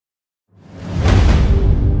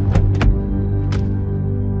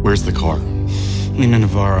Where's the car? Nina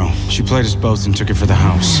Navarro. She played us both and took it for the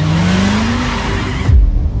house.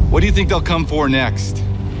 What do you think they'll come for next?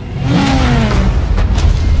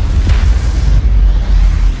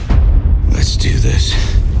 Let's do this.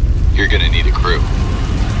 You're gonna need a crew.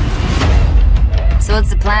 So what's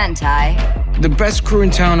the plan, Ty? The best crew in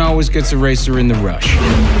town always gets a racer in the rush.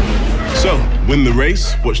 So, win the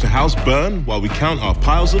race, watch the house burn while we count our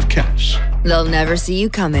piles of cash. They'll never see you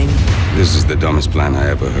coming. This is the dumbest plan I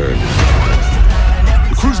ever heard.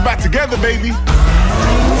 The crew's back together, baby. Look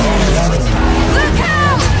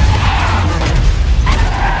out!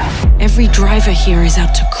 Every driver here is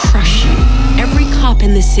out to crush you. Every cop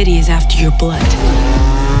in the city is after your blood.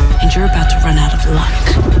 And you're about to run out of luck.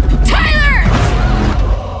 Tyler!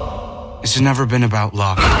 It's never been about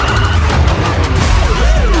luck.